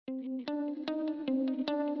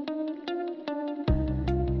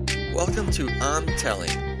Welcome to I'm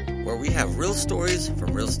Telling, where we have real stories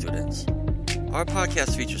from real students. Our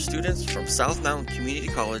podcast features students from South Mountain Community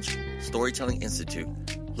College Storytelling Institute,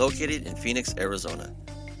 located in Phoenix, Arizona.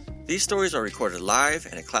 These stories are recorded live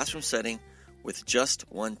in a classroom setting with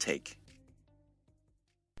just one take.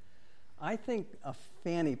 I think a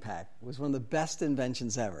fanny pack was one of the best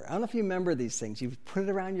inventions ever. I don't know if you remember these things. You put it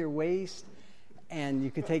around your waist, and you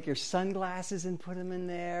could take your sunglasses and put them in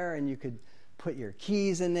there, and you could put your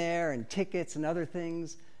keys in there and tickets and other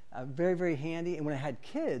things. Very, very handy. And when I had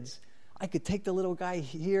kids, I could take the little guy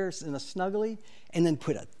here in a snuggly and then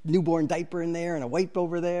put a newborn diaper in there and a wipe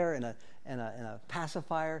over there and a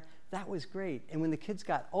pacifier. That was great. And when the kids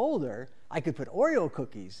got older, I could put Oreo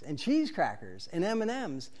cookies and cheese crackers and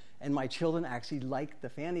M&Ms, and my children actually liked the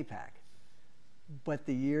fanny pack. But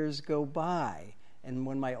the years go by, and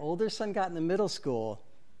when my older son got into middle school,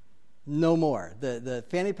 no more. The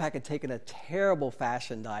fanny pack had taken a terrible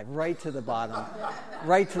fashion dive right to the bottom,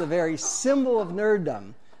 right to the very symbol of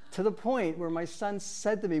nerddom, to the point where my son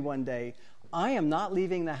said to me one day, "I am not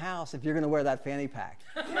leaving the house if you're going to wear that fanny pack."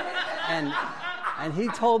 And he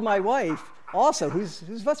told my wife, also,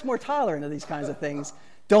 who's much more tolerant of these kinds of things,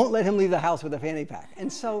 "Don't let him leave the house with a fanny pack."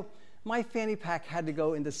 And so my fanny pack had to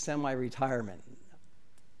go into semi-retirement.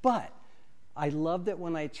 But I loved it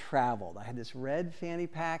when I traveled. I had this red fanny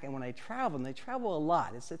pack, and when I traveled, and I travel a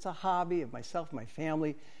lot. It's a hobby of myself and my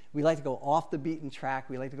family. We like to go off the beaten track.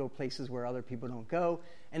 We like to go places where other people don't go.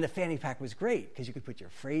 And the fanny pack was great because you could put your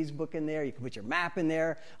phrase book in there, you could put your map in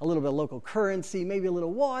there, a little bit of local currency, maybe a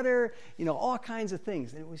little water, all kinds of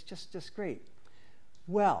things. And it was just great.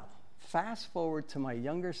 Well, fast forward to my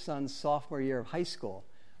younger son's sophomore year of high school.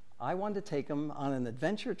 I wanted to take him on an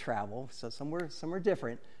adventure travel, so somewhere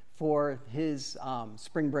different, for his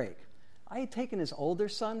spring break. I had taken his older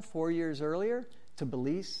son 4 years earlier to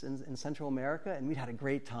Belize in Central America, and we'd had a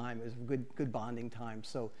great time. It was a good bonding time.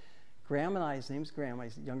 So Graham and I, his name's Graham,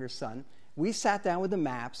 my younger son, we sat down with the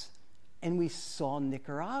maps, and we saw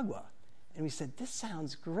Nicaragua. And we said, this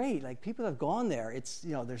sounds great. Like, people have gone there. It's,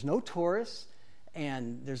 there's no tourists,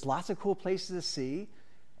 and there's lots of cool places to see.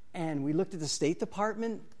 And we looked at the State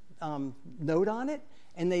Department note on it,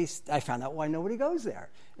 and I found out why nobody goes there.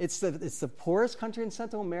 It's the poorest country in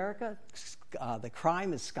Central America. The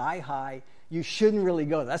crime is sky high. You shouldn't really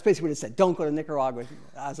go there. That's basically what it said. Don't go to Nicaragua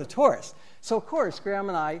as a tourist. So, of course, Graham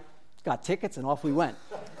and I got tickets, and off we went.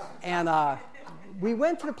 And we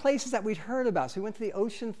went to the places that we'd heard about. So we went to the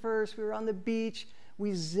ocean first. We were on the beach.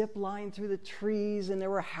 We zip-lined through the trees, and there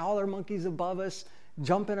were howler monkeys above us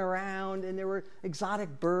jumping around, and there were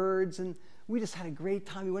exotic birds, and we just had a great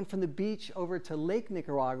time. We went from the beach over to Lake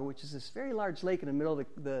Nicaragua, which is this very large lake in the middle of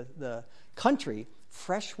the country,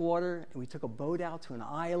 fresh water, and we took a boat out to an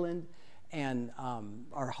island, and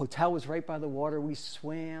our hotel was right by the water. We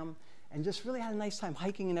swam and just really had a nice time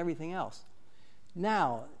hiking and everything else.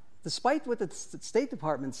 Now, despite what the State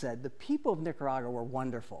Department said, the people of Nicaragua were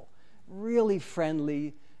wonderful, really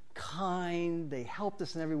friendly, kind. They helped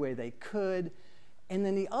us in every way they could. And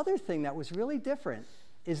then the other thing that was really different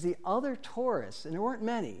is the other tourists, and there weren't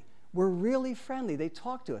many, were really friendly. They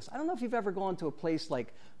talked to us. I don't know if you've ever gone to a place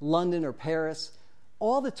like London or Paris.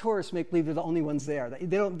 All the tourists make believe they're the only ones there.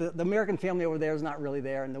 The American family over there is not really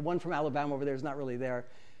there, and the one from Alabama over there is not really there.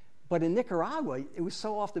 But in Nicaragua, it was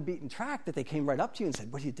so off the beaten track that they came right up to you and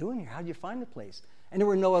said, "What are you doing here? How did you find the place?" And there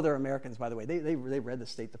were no other Americans, by the way. They read the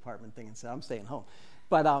State Department thing and said, "I'm staying home."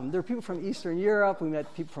 But there were people from Eastern Europe. We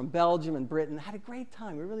met people from Belgium and Britain. Had a great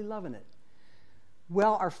time. We were really loving it.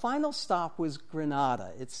 Well, our final stop was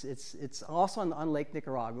Grenada. It's also on Lake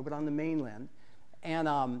Nicaragua, but on the mainland. And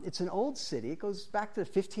it's an old city. It goes back to the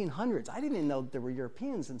 1500s. I didn't even know there were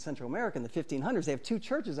Europeans in Central America in the 1500s. They have 2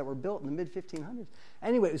 churches that were built in the mid-1500s.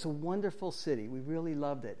 Anyway, it was a wonderful city. We really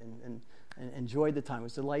loved it and enjoyed the time. It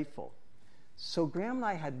was delightful. So Graham and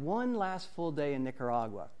I had one last full day in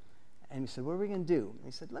Nicaragua. And we said, "What are we going to do?" And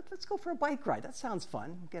he said, let's go for a bike ride. That sounds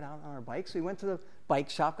fun. Get out on our bikes. So we went to the bike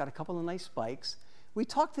shop, got a couple of nice bikes. We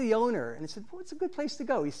talked to the owner, and he said, "What's a good place to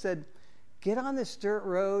go?" He said, "Get on this dirt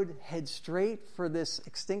road, head straight for this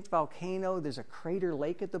extinct volcano. There's a crater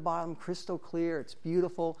lake at the bottom, crystal clear. It's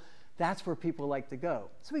beautiful. That's where people like to go."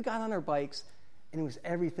 So we got on our bikes, and it was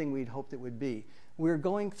everything we'd hoped it would be. We were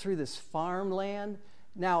going through this farmland.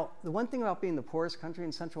 Now, the one thing about being the poorest country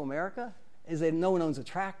in Central America is that no one owns a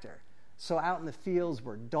tractor. So out in the fields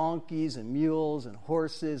were donkeys and mules and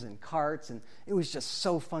horses and carts, and it was just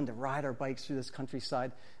so fun to ride our bikes through this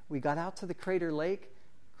countryside. We got out to the crater lake,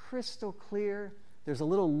 crystal clear. There's a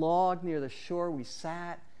little log near the shore. We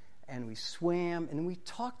sat and we swam, and we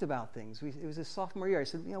talked about things. It was his sophomore year. I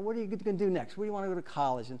said, "What are you going to do next? Where do you want to go to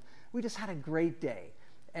college?" And we just had a great day.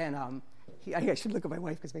 And I should look at my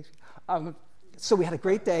wife because it makes me... so we had a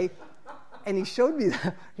great day, and he showed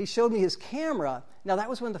me his camera. Now, that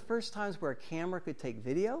was one of the first times where a camera could take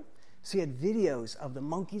video. So he had videos of the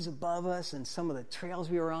monkeys above us and some of the trails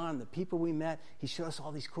we were on, the people we met. He showed us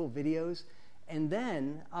all these cool videos. And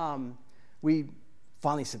then we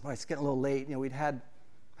finally said, well, it's getting a little late. We'd had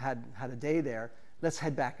a day there. Let's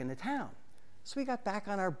head back into town. So we got back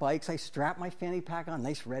on our bikes. I strapped my fanny pack on,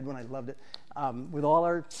 nice red one, I loved it, with all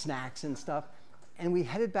our snacks and stuff. And we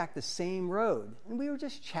headed back the same road. And we were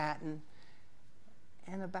just chatting.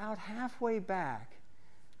 And about halfway back,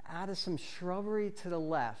 out of some shrubbery to the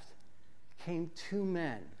left, came two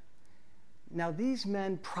men. Now, these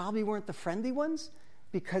men probably weren't the friendly ones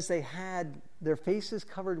because they had their faces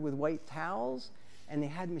covered with white towels and they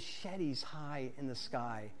had machetes high in the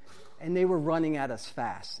sky. And they were running at us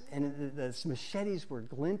fast. And the machetes were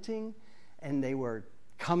glinting and they were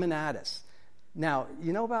coming at us. Now,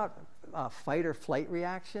 you know about fight or flight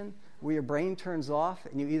reaction, where your brain turns off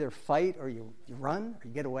and you either fight or you run or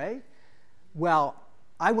you get away? Well,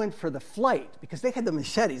 I went for the flight because they had the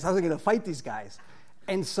machetes. I was going to fight these guys.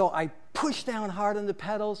 And so I pushed down hard on the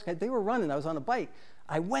pedals. They were running. I was on a bike.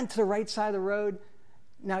 I went to the right side of the road.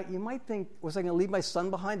 Now, you might think, was I going to leave my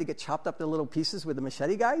son behind to get chopped up to little pieces with the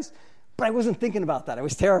machete guys? But I wasn't thinking about that. I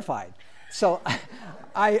was terrified. So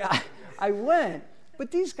I went.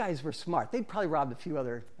 But these guys were smart. They'd probably robbed a few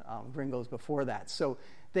other gringos before that. So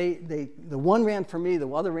the one ran for me, the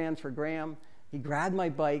other ran for Graham. He grabbed my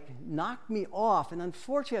bike, knocked me off, and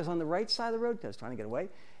unfortunately I was on the right side of the road because I was trying to get away.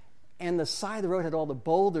 And the side of the road had all the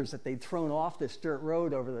boulders that they'd thrown off this dirt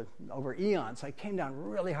road over eons. So I came down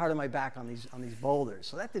really hard on my back on these boulders.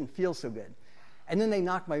 So that didn't feel so good. And then they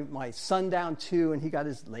knocked my son down too, and he got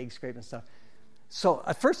his leg scraped and stuff. So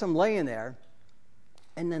at first I'm laying there,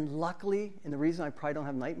 and then luckily, and the reason I probably don't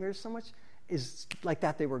have nightmares so much, is like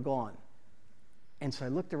that they were gone. And so I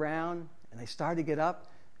looked around, and I started to get up,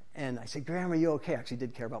 and I said, Graham, are you okay? I actually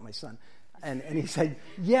did care about my son. And he said,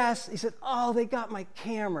 yes. He said, oh, they got my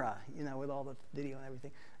camera, with all the video and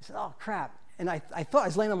everything. I said, oh, crap. And I thought I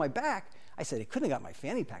was laying on my back. I said, they couldn't have got my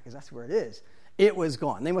fanny pack because that's where it is. It was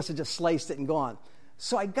gone. They must have just sliced it and gone.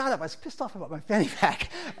 So I got up. I was pissed off about my fanny pack.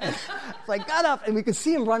 And so I got up, and we could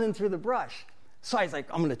see him running through the brush. So I was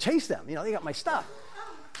like, I'm going to chase them. They got my stuff.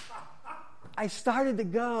 I started to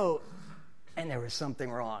go, and there was something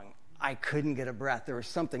wrong. I couldn't get a breath. There was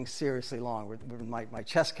something seriously wrong with my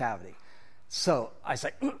chest cavity. So I was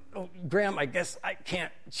like, Graham, I guess I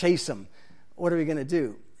can't chase them. What are we going to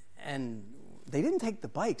do? And they didn't take the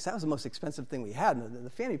bikes. That was the most expensive thing we had. And the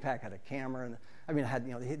fanny pack had a camera. He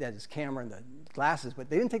had his camera and the glasses, but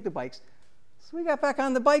they didn't take the bikes. So we got back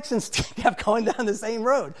on the bikes and kept going down the same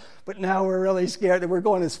road. But now we're really scared that we're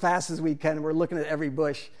going as fast as we can. We're looking at every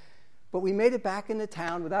bush. But we made it back into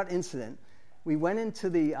town without incident. We went into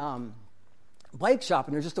the bike shop,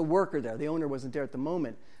 and there was just a worker there. The owner wasn't there at the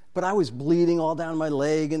moment. But I was bleeding all down my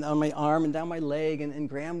leg and on my arm and down my leg, and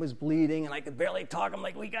Graham was bleeding, and I could barely talk. I'm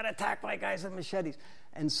like, we got attacked by guys with machetes.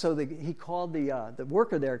 And so he called the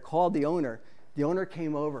worker there, called the owner. The owner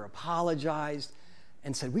came over, apologized,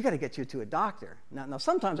 and said, we got to get you to a doctor. Now,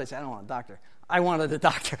 sometimes I say, I don't want a doctor. I wanted a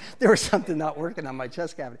doctor. There was something not working on my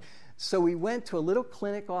chest cavity. So we went to a little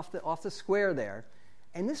clinic off the square there,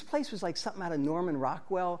 and this place was like something out of Norman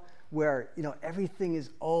Rockwell, where everything is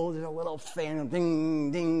old. There's a little fan,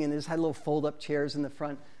 ding, ding, and there's had little fold-up chairs in the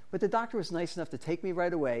front. But the doctor was nice enough to take me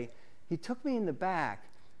right away. He took me in the back,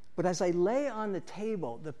 but as I lay on the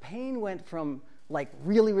table, the pain went from like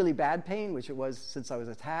really, really bad pain, which it was since I was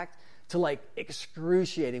attacked, to like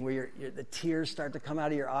excruciating, where the tears start to come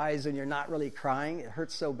out of your eyes and you're not really crying. It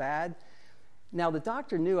hurts so bad. Now, the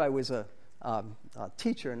doctor knew I was a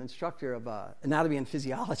teacher, an instructor of anatomy and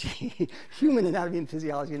physiology, human anatomy and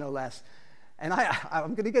physiology, no less. And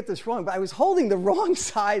I'm going to get this wrong, but I was holding the wrong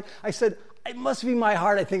side. I said, it must be my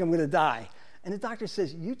heart. I think I'm going to die. And the doctor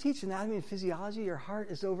says, you teach anatomy and physiology? Your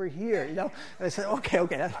heart is over here, And I said, okay,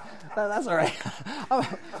 that's all right.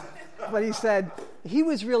 But he said, he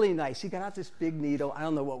was really nice. He got out this big needle. I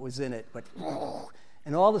don't know what was in it, but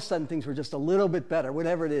and all of a sudden things were just a little bit better.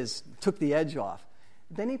 Whatever it is, took the edge off.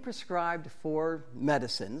 Then he prescribed 4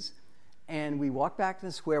 medicines, and we walked back to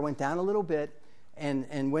the square, went down a little bit,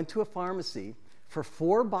 and went to a pharmacy. For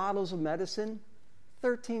 4 bottles of medicine,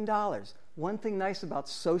 $13. One thing nice about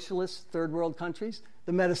socialist third world countries,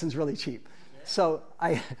 the medicine's really cheap. Yeah. So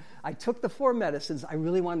I took the 4 medicines. I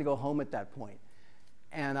really wanted to go home at that point.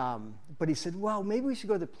 And but he said, well, maybe we should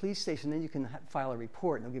go to the police station, then you can file a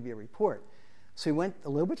report, and they'll give you a report. So we went a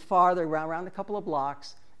little bit farther, around a couple of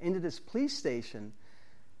blocks, into this police station.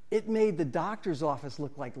 It made the doctor's office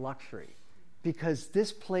look like luxury. because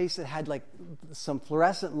this place, it had like some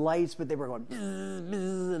fluorescent lights, but they were going, bzz,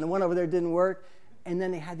 bzz, and the one over there didn't work. And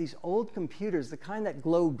then they had these old computers, the kind that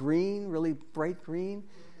glow green, really bright green.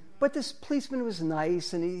 But this policeman was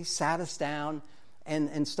nice, and he sat us down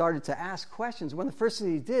and started to ask questions. One of the first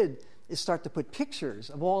things he did is start to put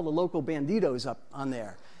pictures of all the local banditos up on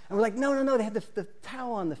there. And we're like, no, they had the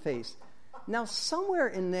towel on the face. Now, somewhere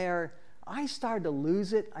in there, I started to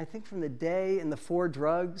lose it, I think from the day and the 4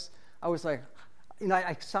 drugs. I was like,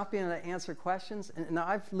 I stopped being able to answer questions. And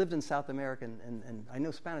I've lived in South America, and I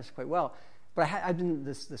know Spanish quite well. But I've been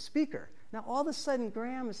the speaker. Now, all of a sudden,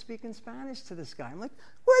 Graham is speaking Spanish to this guy. I'm like,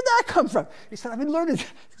 where'd that come from? He said, I've been learning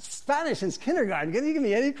Spanish since kindergarten. Can you give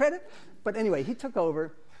me any credit? But anyway, he took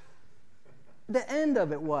over. The end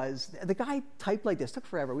of it was, the guy typed like this. Took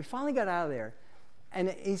forever. We finally got out of there.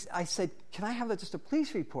 And I said, can I have just a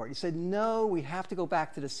police report? He said, no, we have to go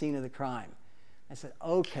back to the scene of the crime. I said,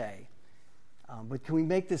 okay. But can we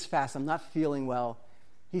make this fast? I'm not feeling well.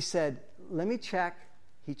 He said, let me check.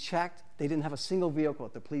 He checked. They didn't have a single vehicle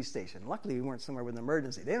at the police station. Luckily, we weren't somewhere with an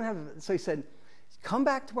emergency. They didn't have. So he said, come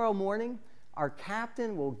back tomorrow morning. Our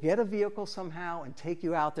captain will get a vehicle somehow and take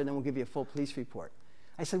you out there, and then we'll give you a full police report.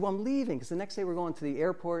 I said, well, I'm leaving, because the next day we're going to the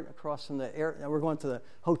airport across from the air. We're going to the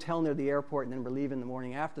hotel near the airport, and then we're leaving the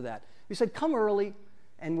morning after that. He said, come early,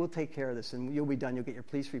 and we'll take care of this, and you'll be done. You'll get your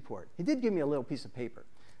police report. He did give me a little piece of paper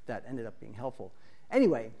that ended up being helpful.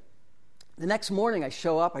 Anyway, the next morning I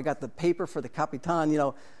show up. I got the paper for the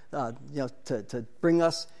Capitan, to bring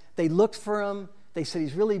us. They looked for him. They said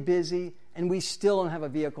he's really busy, and we still don't have a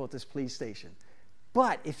vehicle at this police station.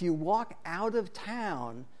 But if you walk out of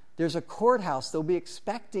town, there's a courthouse. They'll be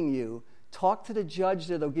expecting you. Talk to the judge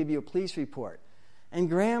there. They'll give you a police report. And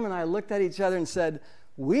Graham and I looked at each other and said,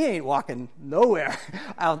 we ain't walking nowhere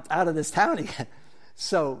out of this town again.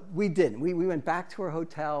 So we didn't. We went back to our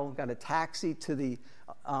hotel, got a taxi to the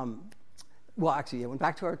went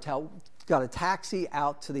back to our hotel, got a taxi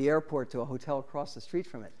out to the airport to a hotel across the street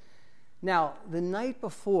from it. Now, the night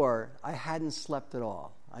before, I hadn't slept at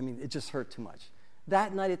all. I mean, it just hurt too much.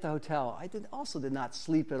 That night at the hotel, I also did not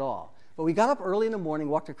sleep at all. But we got up early in the morning,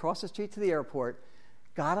 walked across the street to the airport,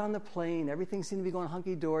 got on the plane, everything seemed to be going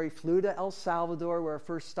hunky-dory, flew to El Salvador, where our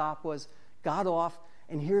first stop was, got off,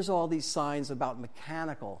 and here's all these signs about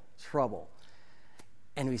mechanical trouble.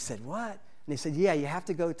 And we said, what? And they said, yeah, you have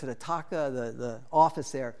to go to the TACA, the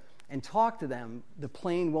office there, and talk to them. The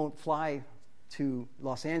plane won't fly to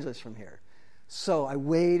Los Angeles from here. So I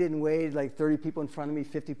waited and waited, like 30 people in front of me,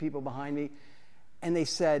 50 people behind me. And they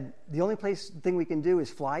said, the only thing we can do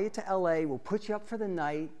is fly you to LA, we'll put you up for the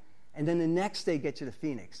night, and then the next day get you to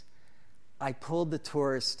Phoenix. I pulled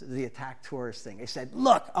the attack tourist thing. I said,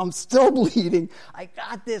 look, I'm still bleeding. I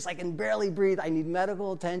got this. I can barely breathe. I need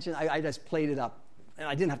medical attention. I just played it up. And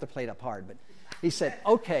I didn't have to play it up hard, but he said,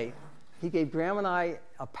 okay. He gave Graham and I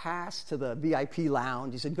a pass to the VIP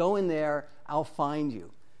lounge. He said, go in there. I'll find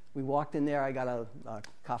you. We walked in there. I got a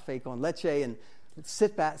café con leche and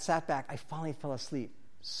sat back. I finally fell asleep.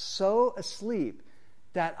 So asleep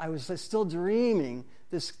that I was still dreaming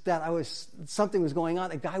something was going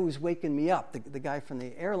on. A guy was waking me up, the guy from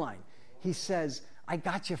the airline. He says, I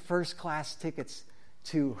got you first class tickets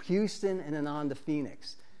to Houston and then on to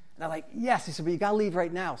Phoenix. And I'm like, yes. He said, but you got to leave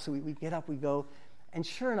right now. So we get up, we go. And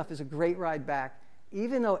sure enough, it's a great ride back.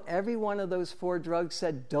 Even though every one of those 4 drugs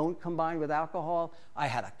said don't combine with alcohol, I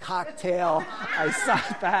had a cocktail. I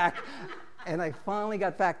sat back. And I finally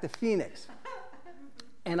got back to Phoenix.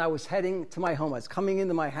 And I was heading to my home. I was coming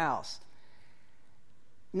into my house.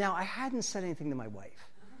 Now, I hadn't said anything to my wife.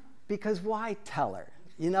 Because why tell her?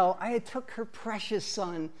 I had took her precious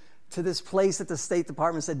son to this place that the State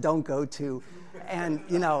Department said don't go to. And,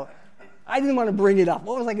 I didn't want to bring it up.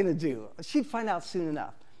 What was I going to do? She'd find out soon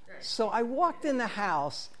enough. So I walked in the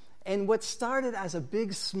house, and what started as a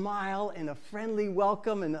big smile and a friendly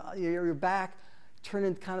welcome and you're back turned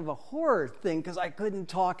into kind of a horror thing because I couldn't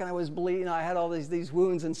talk and I was bleeding. I had all these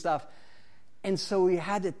wounds and stuff. And so we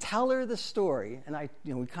had to tell her the story, and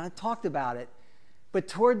we kind of talked about it. But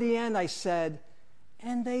toward the end, I said,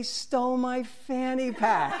 and they stole my fanny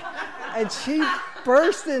pack. And she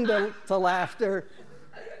burst into laughter,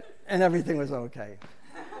 and everything was okay.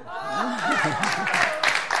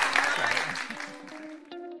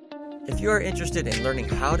 If you are interested in learning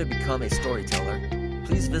how to become a storyteller,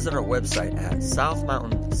 please visit our website at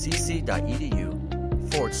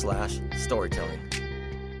southmountaincc.edu/storytelling.